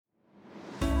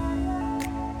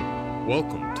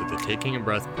Welcome to the Taking a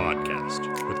Breath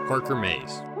podcast with Parker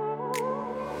Mays.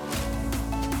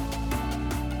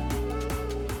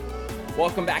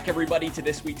 Welcome back, everybody, to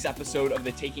this week's episode of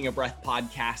the Taking a Breath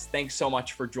podcast. Thanks so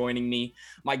much for joining me.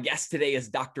 My guest today is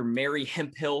Dr. Mary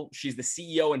Hemphill. She's the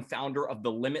CEO and founder of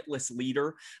The Limitless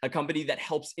Leader, a company that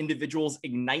helps individuals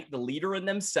ignite the leader in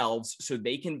themselves so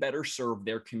they can better serve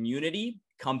their community,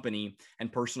 company,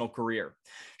 and personal career.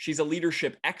 She's a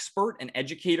leadership expert and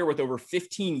educator with over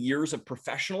 15 years of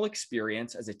professional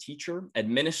experience as a teacher,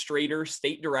 administrator,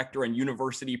 state director, and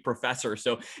university professor.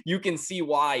 So you can see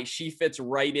why she fits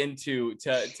right into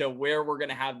where we're going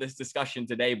to have this discussion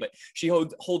today. But she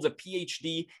holds a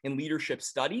PhD in leadership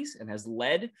studies and has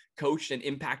led, coached, and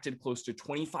impacted close to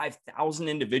 25,000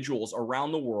 individuals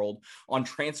around the world on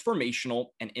transformational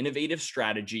and innovative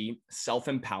strategy,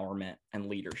 self-empowerment, and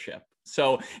leadership.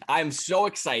 So I'm so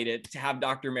excited to have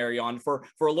Dr. Mary on. For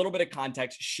a little bit of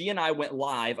context, she and I went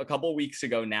live a couple of weeks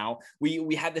ago now.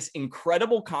 We had this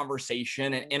incredible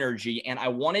conversation and energy, and I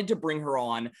wanted to bring her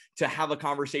on to have a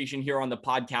conversation here on the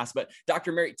podcast. But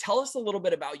Dr. Mary, tell us a little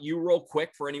bit about you real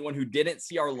quick for anyone who didn't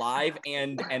see our live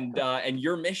and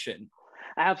your mission.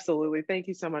 Absolutely. Thank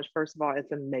you so much. First of all,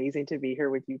 it's amazing to be here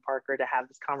with you, Parker, to have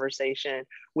this conversation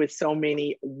with so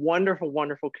many wonderful,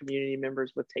 wonderful community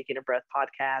members with Taking a Breath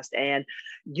podcast. And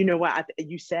you know what?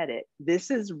 You said it.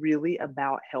 This is really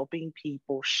about helping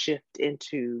people shift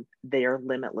into their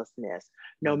limitlessness,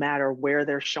 no matter where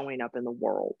they're showing up in the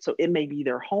world. So it may be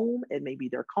their home, it may be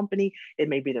their company, it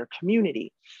may be their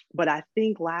community. But I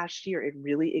think last year it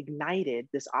really ignited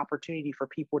this opportunity for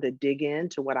people to dig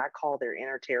into what I call their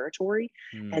inner territory.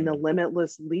 And the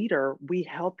Limitless Leader, we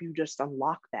help you just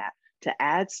unlock that to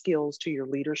add skills to your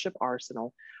leadership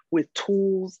arsenal with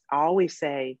tools. I always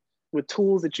say with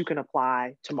tools that you can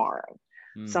apply tomorrow.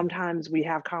 Sometimes we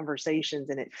have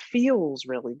conversations and it feels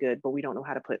really good, but we don't know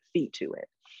how to put feet to it.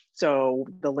 So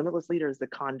the Limitless Leader is the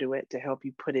conduit to help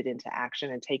you put it into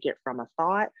action and take it from a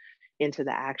thought into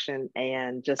the action.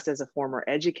 And just as a former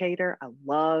educator, I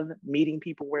love meeting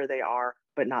people where they are,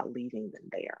 but not leaving them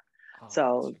there.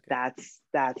 So that's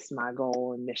my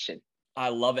goal and mission. I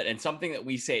love it. And something that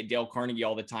we say at Dale Carnegie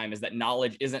all the time is that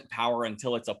knowledge isn't power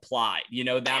until it's applied. You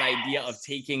know, that idea of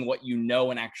taking what you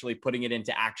know and actually putting it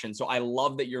into action. So I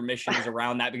love that your mission is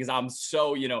around that, because I'm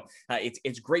so,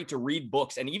 it's great to read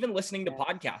books and even listening to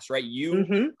podcasts, right?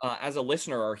 You as a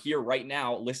listener are here right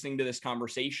now listening to this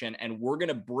conversation, and we're going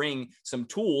to bring some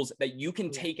tools that you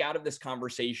can take out of this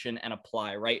conversation and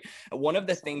apply, right? One of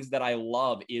the things that I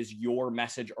love is your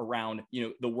message around,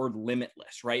 the word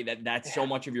limitless, right? That's so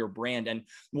much of your brand. And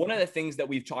one of the things that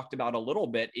we've talked about a little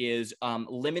bit is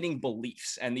limiting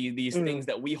beliefs and these things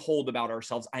that we hold about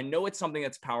ourselves. I know it's something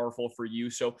that's powerful for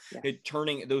you. So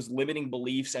turning those limiting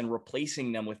beliefs and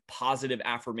replacing them with positive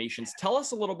affirmations. Tell us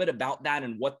a little bit about that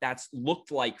and what that's looked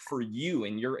like for you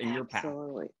in your path.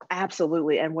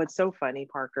 Absolutely. And what's so funny,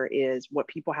 Parker, is what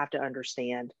people have to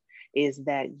understand is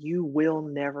that you will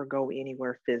never go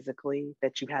anywhere physically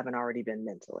that you haven't already been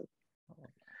mentally.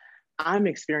 I'm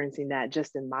experiencing that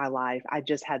just in my life. I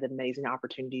just had the amazing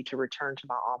opportunity to return to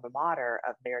my alma mater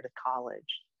of Meredith College.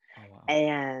 Oh, wow.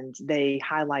 And they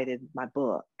highlighted my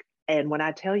book. And when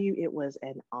I tell you it was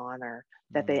an honor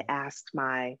that they asked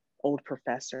my old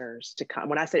professors to come.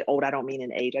 When I say old, I don't mean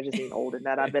in age. I just mean old in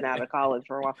that I've been out of college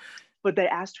for a while. But they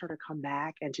asked her to come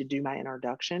back and to do my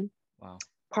introduction. Wow.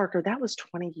 Parker, that was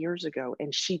 20 years ago.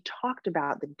 And she talked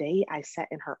about the day I sat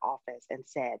in her office and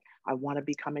said, I want to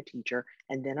become a teacher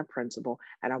and then a principal,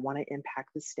 and I want to impact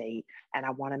the state, and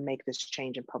I want to make this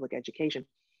change in public education.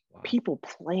 Wow. People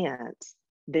plant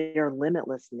their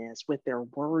limitlessness with their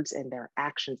words and their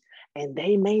actions, and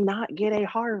they may not get a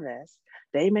harvest.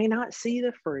 They may not see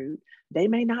the fruit. They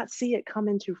may not see it come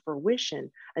into fruition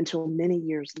until many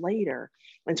years later.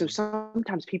 And so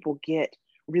sometimes people get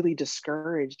really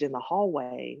discouraged in the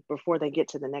hallway before they get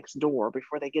to the next door,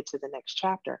 before they get to the next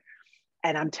chapter.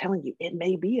 And I'm telling you, it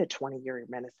may be a 20-year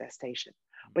manifestation,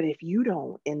 but if you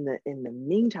don't, in the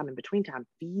meantime, in between time,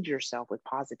 feed yourself with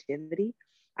positivity.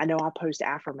 I know I post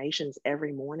affirmations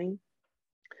every morning.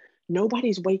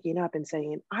 Nobody's waking up and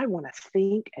saying, I want to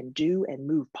think and do and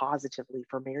move positively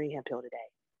for Mary Hemphill today.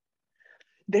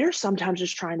 They're sometimes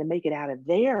just trying to make it out of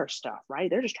their stuff, right?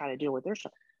 They're just trying to deal with their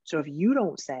stuff. So if you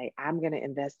don't say, I'm going to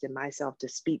invest in myself to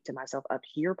speak to myself up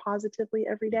here positively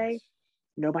every day,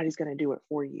 nobody's going to do it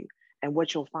for you. And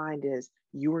what you'll find is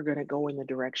you are going to go in the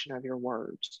direction of your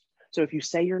words. So if you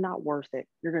say you're not worth it,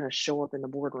 you're going to show up in the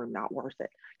boardroom, not worth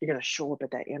it. You're going to show up at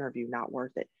that interview, not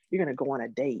worth it. You're going to go on a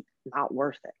date, not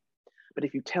worth it. But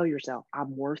if you tell yourself,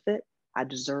 I'm worth it, I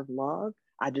deserve love,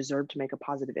 I deserve to make a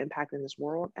positive impact in this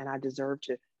world, and I deserve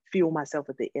to fuel myself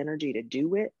with the energy to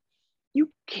do it. You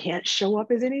can't show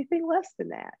up as anything less than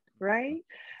that, right?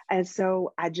 And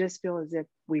so I just feel as if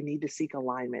we need to seek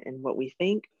alignment in what we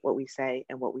think, what we say,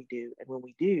 and what we do. And when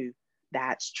we do,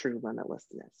 that's true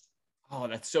limitlessness. Oh,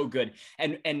 that's so good.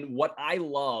 And what I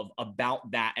love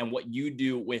about that and what you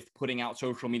do with putting out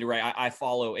social media, right? I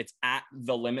follow, it's at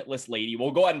The Limitless Lady.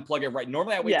 We'll go ahead and plug it right.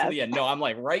 Normally I wait till the end. No, I'm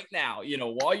like right now,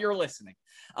 while you're listening.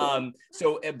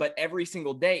 But every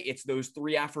single day, it's those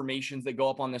 3 affirmations that go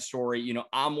up on the story.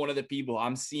 I'm one of the people,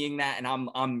 I'm seeing that, and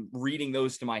I'm reading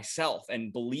those to myself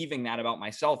and believing that about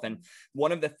myself. And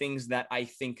one of the things that I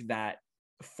think that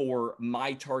for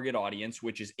my target audience,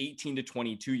 which is 18 to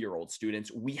 22-year-old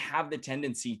students, we have the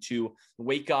tendency to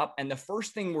wake up, and the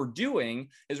first thing we're doing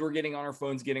is we're getting on our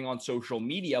phones, getting on social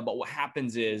media. But what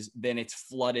happens is then it's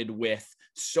flooded with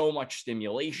so much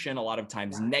stimulation, a lot of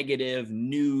times negative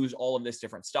news, all of this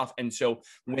different stuff. And so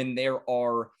when there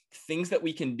are things that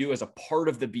we can do as a part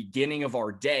of the beginning of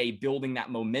our day, building that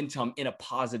momentum in a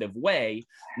positive way,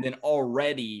 then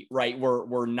already, right,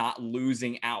 we're not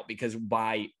losing out, because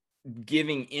by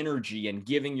giving energy and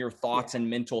giving your thoughts and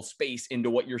mental space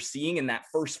into what you're seeing in that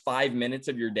first 5 minutes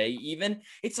of your day, even,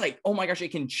 it's like, oh my gosh,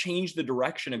 it can change the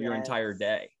direction of your entire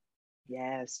day.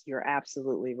 Yes, you're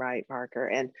absolutely right, Parker.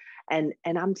 And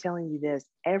I'm telling you this,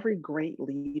 every great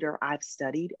leader I've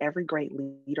studied, every great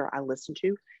leader I listen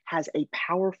to has a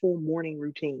powerful morning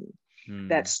routine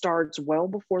that starts well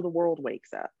before the world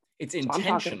wakes up. It's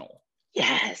intentional.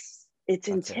 Yes, it's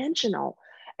intentional.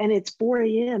 And it's 4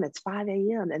 a.m., it's 5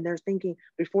 a.m. And they're thinking,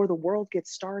 before the world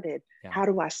gets started, how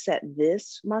do I set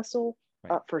this muscle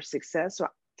up for success so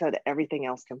that everything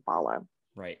else can follow?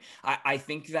 Right. I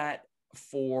think that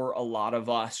for a lot of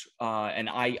us, and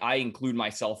I include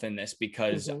myself in this,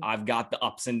 because I've got the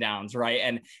ups and downs,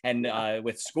 right? And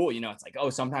with school, it's like, oh,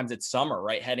 sometimes it's summer,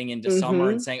 right? Heading into summer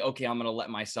and saying, okay, I'm going to let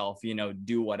myself,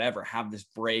 do whatever, have this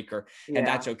break, and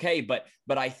that's okay. But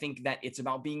I think that it's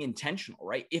about being intentional,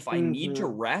 right? If I need to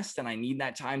rest and I need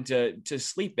that time to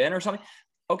sleep in or something,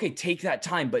 okay, take that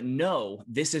time. But no,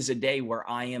 this is a day where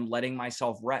I am letting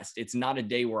myself rest. It's not a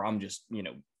day where I'm just,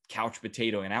 couch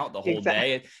potatoing out the whole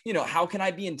day. How can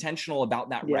I be intentional about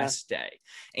that rest day?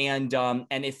 And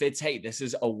if it's, hey, this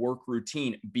is a work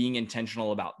routine, being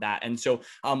intentional about that. And so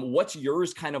what's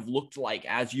yours kind of looked like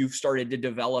as you've started to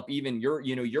develop even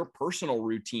your personal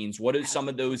routines? What do some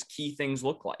of those key things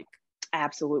look like?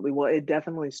 Absolutely. Well, it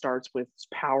definitely starts with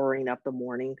powering up the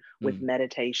morning with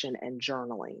meditation and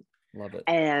journaling. Love it.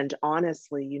 And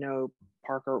honestly,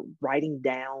 Parker, writing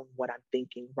down what I'm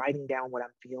thinking, writing down what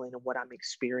I'm feeling and what I'm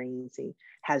experiencing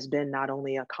has been not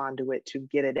only a conduit to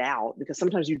get it out, because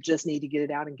sometimes you just need to get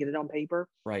it out and get it on paper.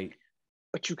 Right.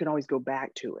 But you can always go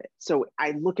back to it. So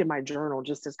I look at my journal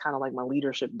just as kind of like my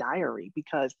leadership diary,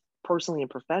 because personally and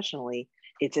professionally,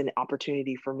 it's an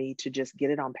opportunity for me to just get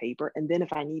it on paper. And then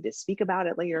if I need to speak about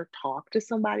it later, talk to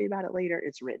somebody about it later,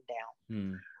 it's written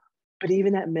down. But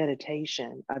even that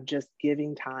meditation of just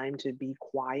giving time to be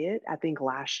quiet, I think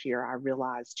last year I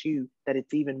realized too that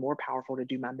it's even more powerful to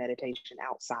do my meditation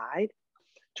outside,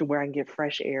 to where I can get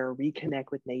fresh air, reconnect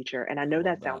with nature. And I know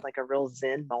that sounds like a real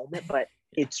Zen moment, but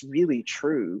it's really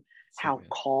true how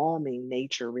calming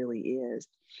nature really is.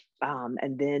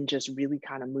 And then just really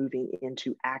kind of moving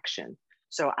into action.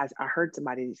 So I heard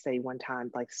somebody say one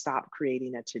time, like, stop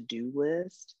creating a to-do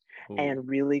list and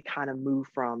really kind of move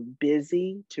from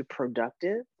busy to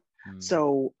productive.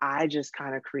 So I just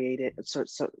kind of created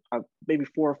maybe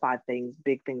 4 or 5 things,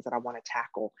 big things that I want to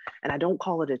tackle. And I don't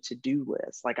call it a to-do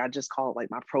list. Like, I just call it like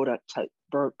my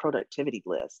productivity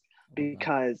list,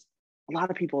 because a lot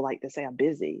of people like to say I'm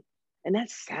busy, and that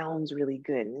sounds really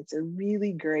good. And it's a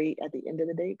really great at the end of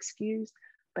the day excuse.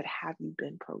 But have you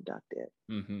been productive?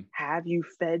 Have you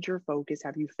fed your focus?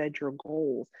 Have you fed your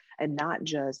goals? And not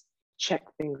just check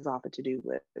things off a to-do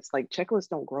list. Like, checklists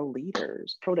don't grow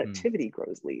leaders. Productivity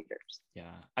grows leaders.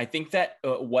 Yeah. I think that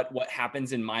what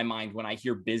happens in my mind when I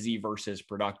hear busy versus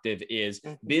productive is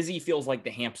busy feels like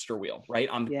the hamster wheel, right?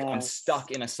 I'm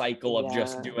stuck in a cycle of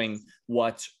just doing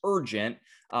what's urgent.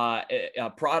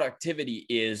 Productivity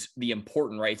is the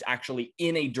important, right? It's actually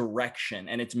in a direction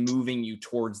and it's moving you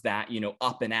towards that,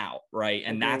 up and out, right?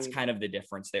 And that's kind of the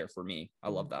difference there for me. I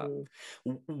love that.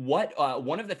 What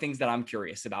one of the things that I'm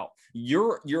curious about,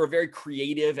 you're a very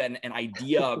creative and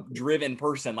idea driven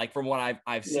person, like from what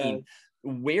I've seen.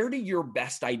 Where do your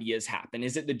best ideas happen?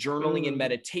 Is it the journaling and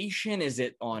meditation? Is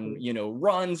it on,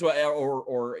 runs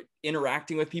or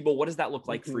interacting with people? What does that look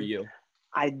like for you?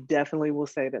 I definitely will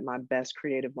say that my best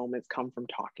creative moments come from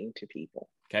talking to people.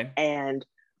 Okay. And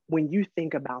when you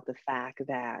think about the fact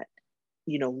that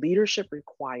leadership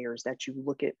requires that you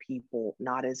look at people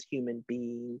not as human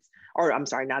beings, or I'm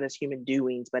sorry, not as human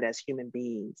doings, but as human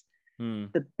beings.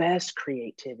 The best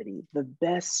creativity, the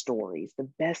best stories, the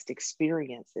best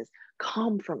experiences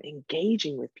come from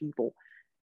engaging with people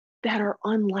that are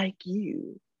unlike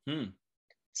you.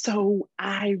 So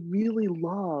I really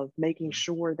love making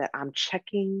sure that I'm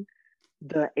checking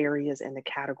the areas and the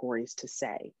categories to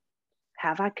say,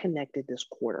 have I connected this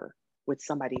quarter with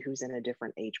somebody who's in a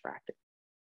different age bracket,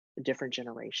 a different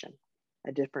generation,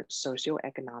 a different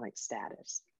socioeconomic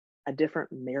status, a different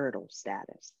marital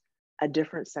status, a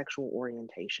different sexual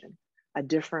orientation, a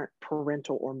different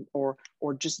parental or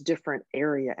just different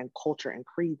area and culture and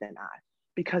creed than I?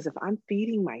 Because if I'm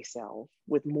feeding myself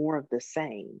with more of the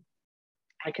same,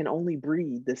 I can only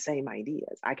breed the same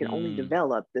ideas. I can only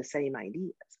develop the same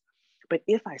ideas. But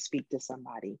if I speak to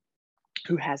somebody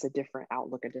who has a different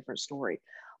outlook, a different story,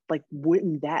 like,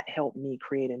 wouldn't that help me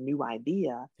create a new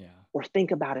idea? Or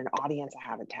think about an audience I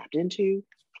haven't tapped into,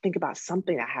 think about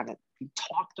something I haven't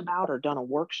talked about or done a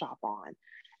workshop on.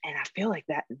 And I feel like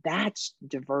that's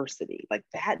diversity. Like,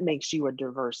 that makes you a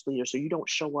diverse leader. So you don't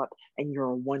show up and you're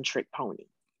a one-trick pony.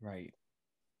 Right.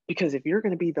 Because if you're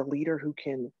going to be the leader who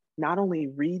can not only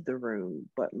read the room,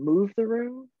 but move the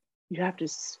room, you have to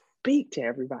speak to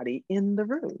everybody in the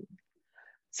room.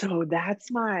 So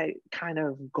that's my kind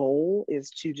of goal, is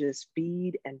to just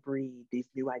feed and breed these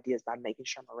new ideas by making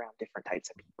sure I'm around different types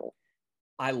of people.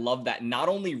 I love that. Not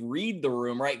only read the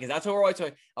room, right? Because that's what we're always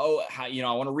like, I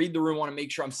want to read the room, want to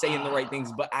make sure I'm saying the right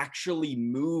things, but actually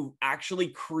move, actually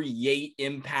create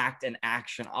impact and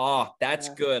action. Oh, that's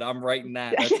good. I'm writing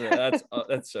that.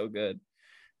 That's so good.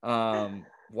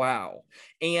 Wow.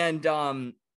 And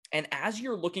as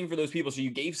you're looking for those people, so you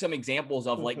gave some examples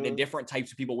of like the different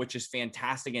types of people, which is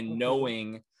fantastic, and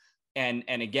knowing, and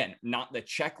again, not the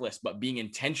checklist, but being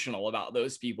intentional about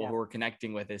those people who are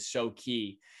connecting with is so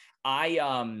key.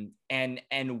 And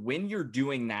when you're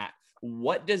doing that,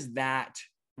 what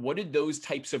did those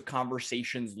types of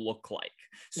conversations look like?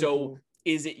 So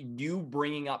is it you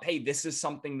bringing up, hey, this is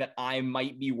something that I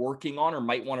might be working on or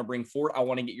might want to bring forward, I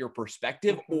want to get your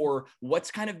perspective, or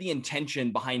what's kind of the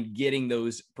intention behind getting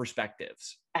those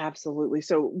perspectives? Absolutely.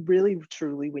 So really,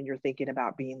 truly, when you're thinking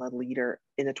about being a leader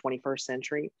in the 21st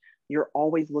century, you're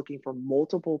always looking for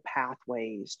multiple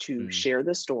pathways to share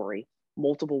the story,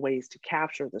 multiple ways to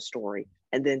capture the story,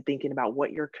 and then thinking about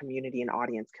what your community and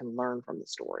audience can learn from the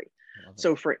story.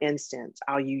 So for instance,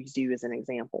 I'll use you as an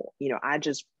example. I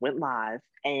just went live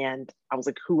and I was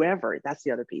like, that's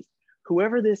the other piece,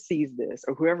 whoever sees this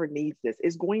or whoever needs this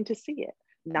is going to see it.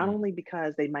 Not only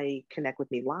because they may connect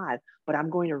with me live, but I'm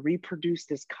going to reproduce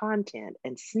this content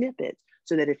and snippets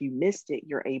so that if you missed it,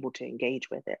 you're able to engage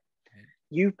with it.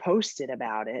 You posted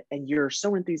about it and you're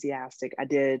so enthusiastic. I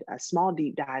did a small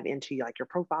deep dive into like your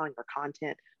profile and your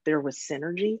content. There was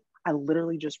synergy. I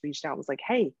literally just reached out and was like,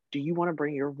 hey, do you want to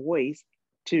bring your voice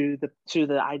to the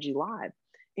IG live?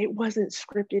 It wasn't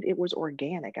scripted, it was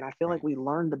organic. And I feel like we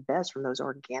learned the best from those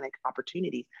organic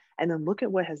opportunities. And then look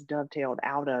at what has dovetailed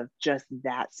out of just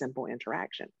that simple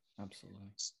interaction. Absolutely.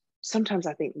 Sometimes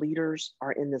I think leaders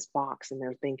are in this box and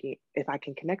they're thinking, if I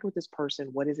can connect with this person,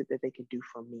 what is it that they can do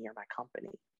for me or my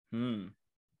company?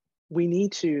 We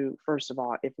need to, first of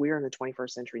all, if we're in the 21st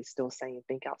century still saying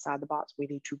think outside the box, we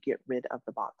need to get rid of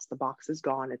the box. The box is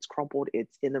gone, it's crumpled,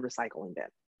 it's in the recycling bin.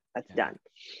 That's done.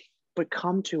 But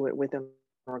come to it with an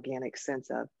organic sense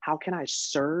of, how can I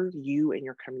serve you and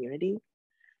your community?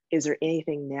 Is there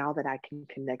anything now that I can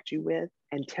connect you with?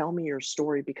 And tell me your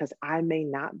story, because I may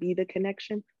not be the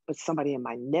connection, but somebody in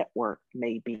my network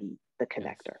may be the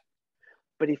connector.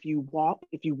 But if you walk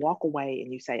away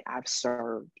and you say, I've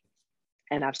served,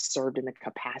 and I've served in the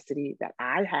capacity that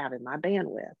I have in my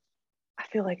bandwidth, I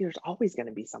feel like there's always going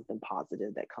to be something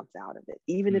positive that comes out of it,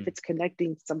 even if it's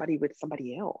connecting somebody with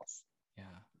somebody else.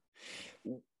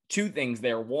 Yeah. Two things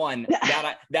there. One,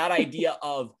 that idea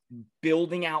of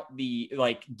building out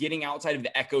getting outside of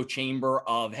the echo chamber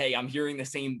of, hey, I'm hearing the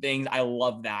same things. I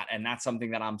love that. And that's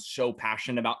something that I'm so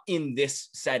passionate about in this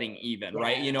setting even,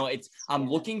 right? I'm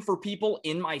looking for people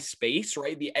in my space,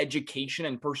 right? The education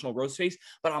and personal growth space,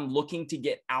 but I'm looking to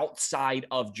get outside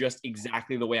of just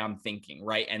exactly the way I'm thinking,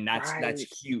 right? And that's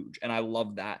huge. And I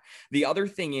love that. The other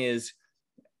thing is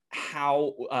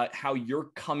how you're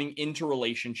coming into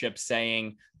relationships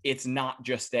saying, it's not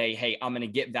just hey, I'm going to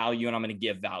get value and I'm going to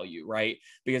give value, right?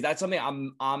 Because that's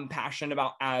something I'm passionate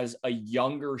about as a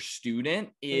younger student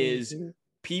is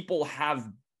people have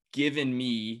given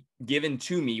me given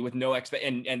to me with no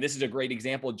and this is a great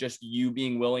example, just you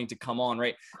being willing to come on,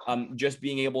 right? Just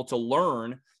being able to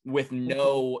learn with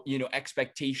no,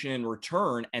 expectation in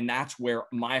return. And that's where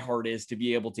my heart is, to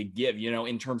be able to give,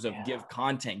 in terms of give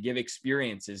content, give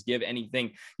experiences, give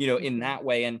anything, in that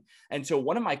way. And so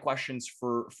one of my questions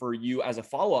for you as a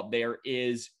follow-up there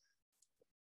is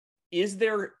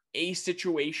there a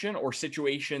situation or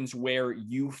situations where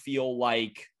you feel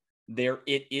like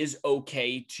it is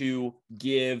okay to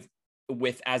give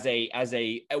with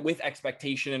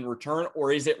expectation in return,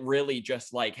 or is it really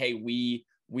just like, hey, we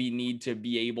need to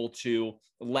be able to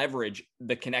leverage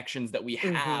the connections that we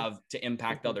have to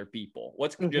impact other people?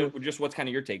 What's kind of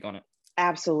your take on it?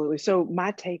 Absolutely. So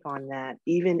my take on that,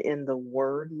 even in the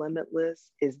word limitless,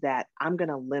 is that I'm going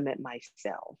to limit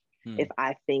myself if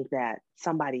I think that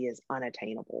somebody is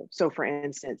unattainable. So for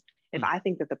instance, if I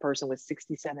think that the person with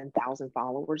 67,000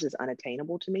 followers is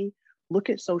unattainable to me, look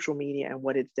at social media and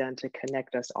what it's done to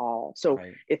connect us all. So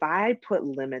if I put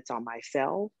limits on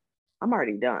myself, I'm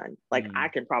already done. Like I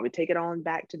can probably take it on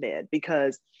back to bed,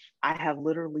 because I have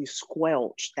literally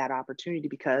squelched that opportunity,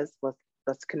 because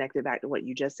let's connect it back to what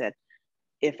you just said.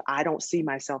 If I don't see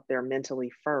myself there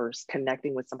mentally first,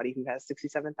 connecting with somebody who has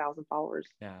 67,000 followers,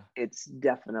 it's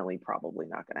definitely probably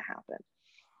not going to happen.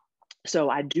 So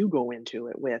I do go into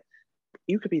it with,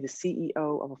 you could be the CEO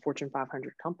of a Fortune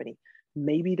 500 company.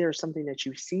 Maybe there's something that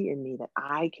you see in me that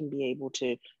I can be able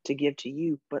to give to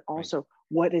you, but also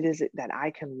what it is that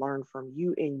I can learn from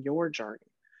you in your journey.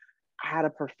 I had a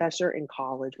professor in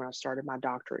college when I started my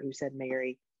doctorate who said,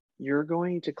 Mary, you're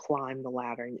going to climb the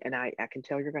ladder, and I can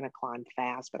tell you're going to climb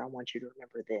fast, but I want you to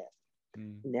remember this.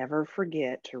 Never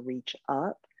forget to reach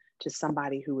up to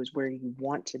somebody who is where you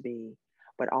want to be,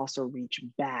 but also reach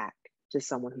back to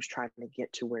someone who's trying to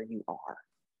get to where you are.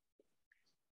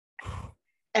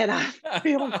 And I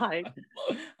feel like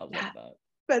I love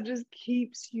that just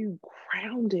keeps you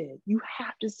grounded. You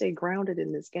have to stay grounded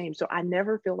in this game. So I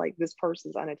never feel like this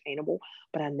person's unattainable,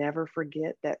 but I never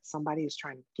forget that somebody is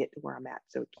trying to get to where I'm at.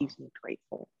 So it keeps me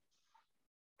grateful.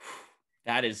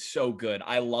 That is so good.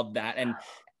 I love that.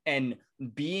 And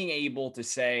being able to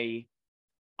say,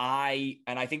 and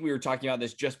I think we were talking about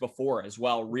this just before as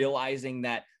well, realizing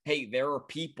that, hey, there are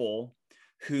people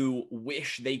who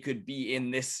wish they could be in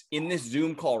this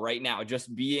Zoom call right now,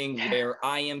 just being where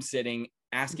I am sitting,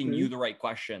 asking you the right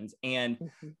questions. And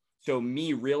so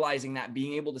me realizing that,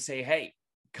 being able to say, hey,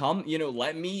 come,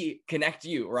 let me connect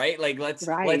you, right? Like,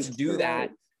 let's do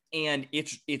that. And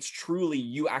it's truly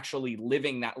you actually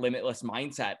living that limitless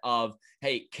mindset of,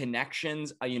 hey,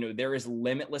 connections, there is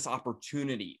limitless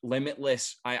opportunity,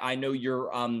 limitless. I know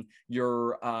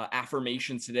your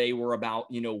affirmations today were about,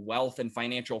 wealth and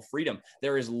financial freedom.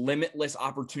 There is limitless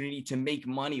opportunity to make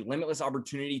money, limitless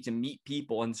opportunity to meet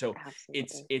people. And so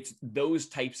it's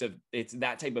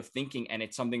that type of thinking. And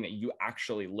it's something that you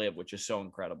actually live, which is so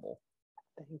incredible.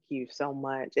 Thank you so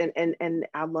much. And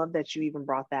I love that you even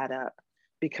brought that up,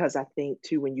 because I think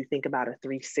too, when you think about a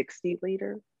 360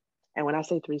 leader, and when I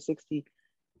say 360,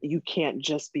 you can't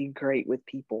just be great with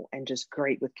people and just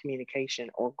great with communication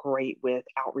or great with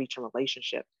outreach and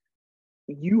relationship.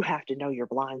 You have to know your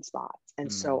blind spots.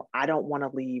 And so I don't want to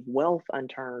leave wealth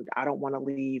unturned. I don't want to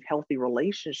leave healthy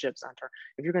relationships unturned.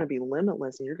 If you're going to be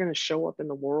limitless and you're going to show up in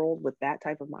the world with that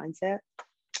type of mindset,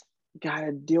 you got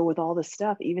to deal with all the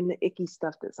stuff, even the icky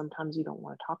stuff that sometimes you don't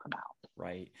want to talk about.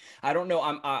 Right. I don't know.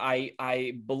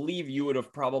 I believe you would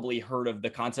have probably heard of the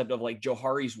concept of like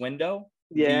Johari's window.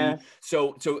 Yeah.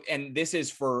 So, and this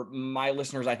is for my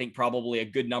listeners, I think probably a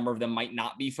good number of them might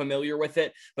not be familiar with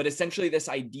it, but essentially this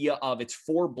idea of it's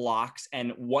 4 blocks.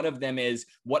 And one of them is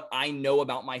what I know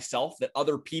about myself that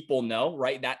other people know,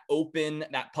 right? That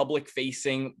public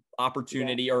facing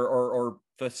opportunity or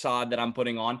facade that I'm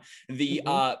putting on, the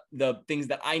things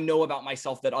that I know about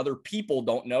myself that other people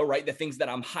don't know, right? The things that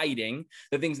I'm hiding,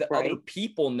 the things that other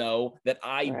people know that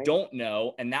I don't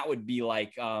know. And that would be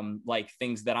like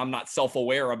things that I'm not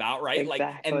self-aware about, right? Exactly.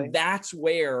 Like, and that's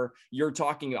where you're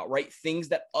talking about, right? Things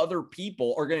that other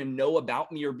people are going to know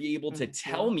about me or be able to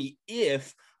tell me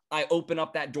if I open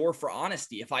up that door for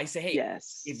honesty. If I say, hey,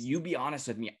 if you be honest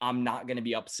with me, I'm not going to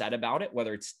be upset about it,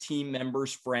 whether it's team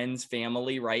members, friends,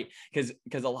 family, right?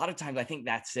 Because a lot of times I think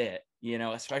that's it,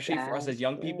 especially for us as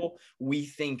young people, we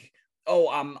think, oh,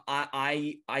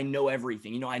 I know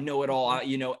everything, I know it all,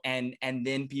 and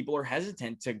then people are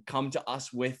hesitant to come to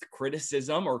us with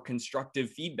criticism or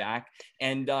constructive feedback.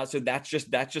 And so that's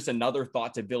just another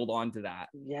thought to build on to that.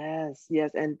 Yes.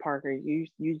 And Parker,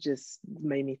 you just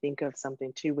made me think of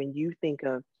something too. When you think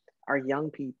of our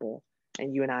young people,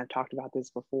 and you and I have talked about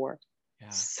this before,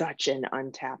 such an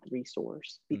untapped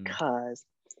resource, because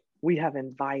We have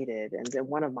invited, and then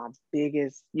one of my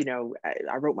biggest,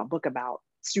 I wrote my book about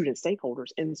student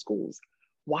stakeholders in schools.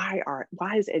 Why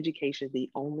is education the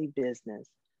only business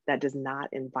that does not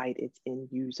invite its end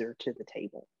user to the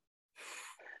table?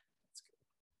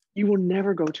 You will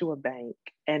never go to a bank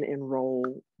and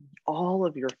enroll all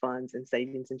of your funds and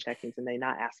savings and checkings and they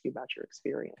not ask you about your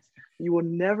experience. You will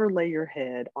never lay your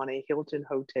head on a Hilton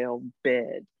hotel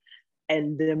bed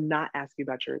and them not ask you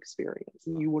about your experience.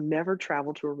 You will never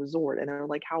travel to a resort and they're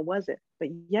like, how was it? But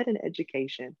yet in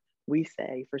education, we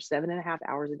say for 7.5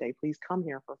 hours a day, please come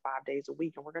here for 5 days a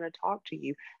week and we're going to talk to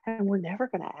you and we're never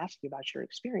going to ask you about your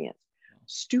experience.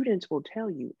 Students will tell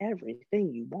you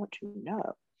everything you want to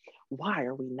know. Why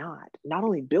are we not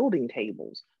only building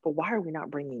tables, but why are we not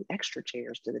bringing extra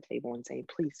chairs to the table and saying,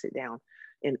 please sit down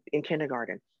in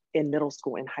kindergarten, in middle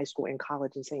school, in high school, in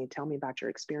college, and saying, tell me about your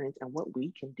experience and what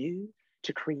we can do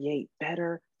to create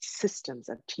better systems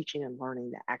of teaching and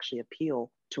learning that actually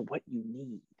appeal to what you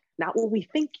need, not what we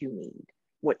think you need,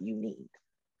 what you need.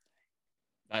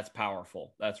 That's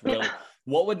powerful. That's really,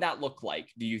 what would that look like?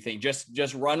 Do you think?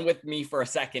 Just run with me for a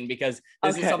second, because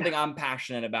this is something I'm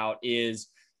passionate about. Is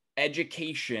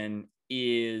education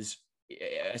is,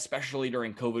 especially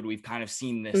during COVID, we've kind of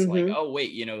seen this like, oh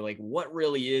wait, like what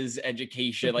really is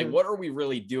education? Like, what are we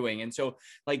really doing? And so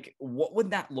like, what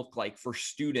would that look like for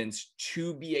students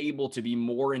to be able to be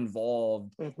more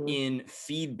involved in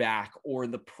feedback or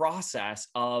the process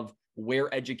of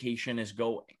where education is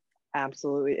going?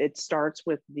 Absolutely. It starts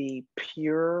with the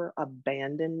pure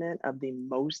abandonment of the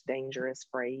most dangerous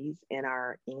phrase in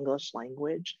our English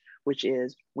language, which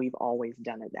is, we've always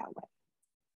done it that way.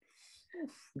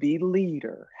 The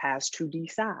leader has to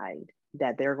decide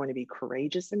that they're going to be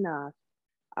courageous enough,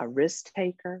 a risk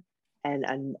taker,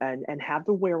 and have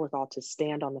the wherewithal to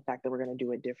stand on the fact that we're going to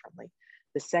do it differently.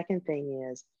 The second thing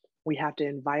is, we have to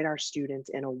invite our students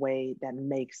in a way that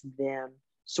makes them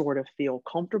sort of feel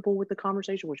comfortable with the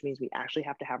conversation, which means we actually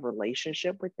have to have a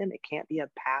relationship with them. It can't be a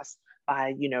pass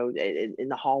by, in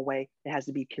the hallway. It has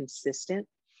to be consistent.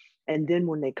 And then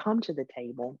when they come to the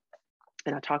table,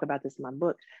 and I talk about this in my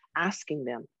book, asking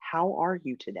them, how are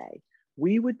you today?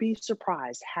 We would be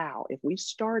surprised how, if we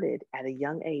started at a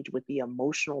young age with the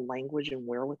emotional language and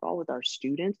wherewithal with our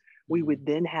students, we would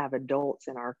then have adults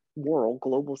in our world,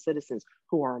 global citizens,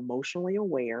 who are emotionally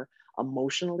aware,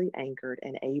 emotionally anchored,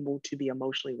 and able to be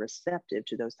emotionally receptive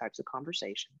to those types of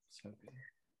conversations. So good.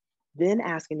 Then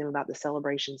asking them about the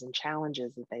celebrations and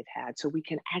challenges that they've had so we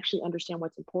can actually understand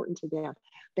what's important to them.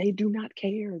 They do not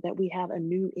care that we have a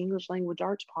new English language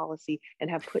arts policy and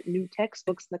have put new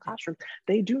textbooks in the classroom.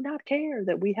 They do not care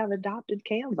that we have adopted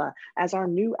Canva as our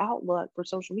new outlook for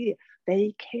social media.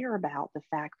 They care about the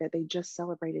fact that they just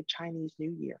celebrated Chinese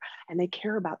New Year, and they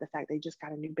care about the fact they just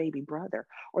got a new baby brother,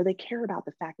 or they care about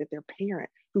the fact that their parent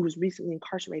who was recently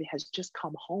incarcerated has just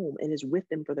come home and is with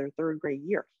them for their 3rd grade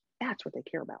year. That's what they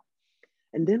care about.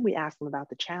 And then we ask them about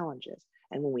the challenges.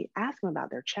 And when we ask them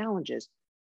about their challenges,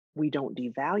 we don't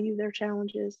devalue their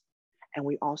challenges. And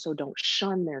we also don't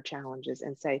shun their challenges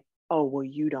and say, oh, well,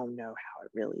 you don't know how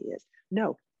it really is.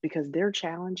 No, because their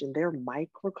challenge and their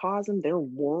microcosm, their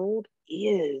world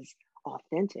is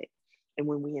authentic. And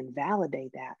when we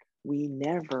invalidate that, we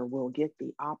never will get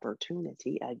the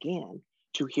opportunity again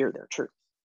to hear their truth.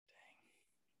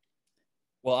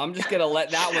 Well, I'm just going to let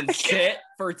that one sit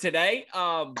for today.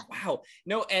 Wow.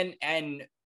 No, and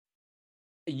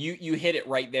you hit it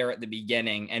right there at the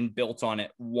beginning and built on it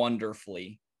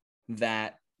wonderfully,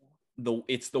 that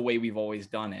it's the way we've always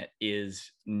done it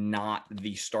is not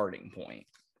the starting point,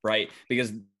 right?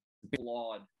 Because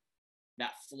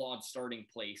that flawed starting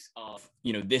place of,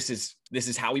 this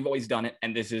is how we've always done it.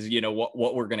 And this is,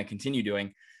 what we're going to continue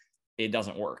doing. It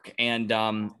doesn't work. And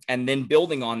then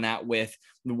building on that with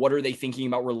what are they thinking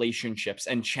about relationships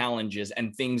and challenges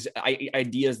and things,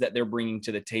 ideas that they're bringing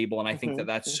to the table. And I think that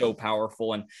that's so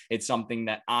powerful. And it's something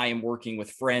that I am working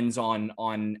with friends on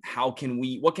what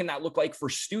can that look like for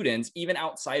students, even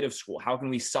outside of school? How can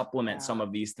we supplement some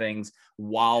of these things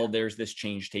while there's this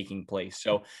change taking place?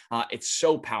 So it's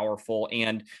so powerful.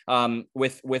 And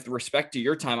with respect to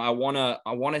your time, I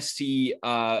want to see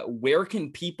where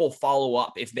can people follow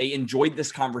up if they enjoyed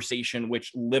this conversation,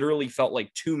 which literally felt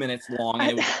like 2 minutes long,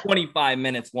 and it was 25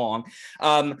 minutes long.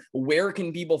 Where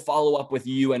can people follow up with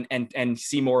you and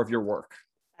see more of your work?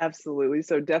 Absolutely.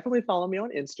 So definitely follow me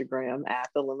on Instagram at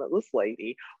The Limitless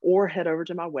Lady, or head over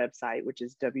to my website, which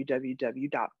is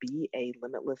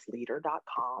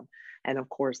www.bealimitlessleader.com. And of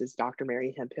course, it's Dr.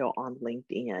 Mary Hemphill on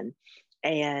LinkedIn.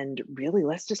 And really,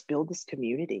 let's just build this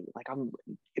community.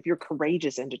 If you're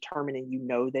courageous and determined, and you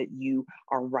know that you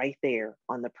are right there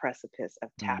on the precipice of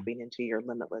tapping into your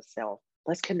limitless self,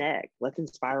 let's connect, let's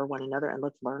inspire one another, and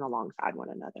let's learn alongside one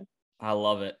another. I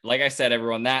love it. Like I said,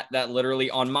 everyone, that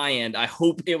literally on my end, I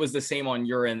hope it was the same on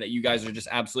your end, that you guys are just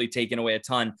absolutely taking away a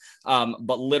ton,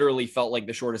 but literally felt like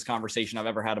the shortest conversation I've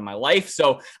ever had in my life.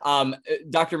 So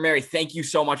Dr. Mary, thank you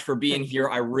so much for being here.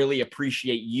 I really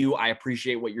appreciate you. I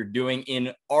appreciate what you're doing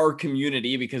in our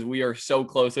community because we are so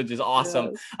close, which is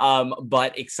awesome. Yes.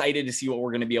 But excited to see what we're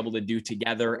going to be able to do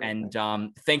together. And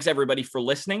thanks everybody for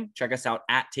listening. Check us out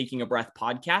at Taking a Breath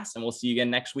Podcast, and we'll see you again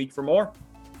next week for more.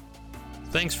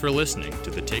 Thanks for listening to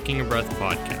the Taking a Breath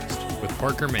podcast with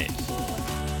Parker Mays.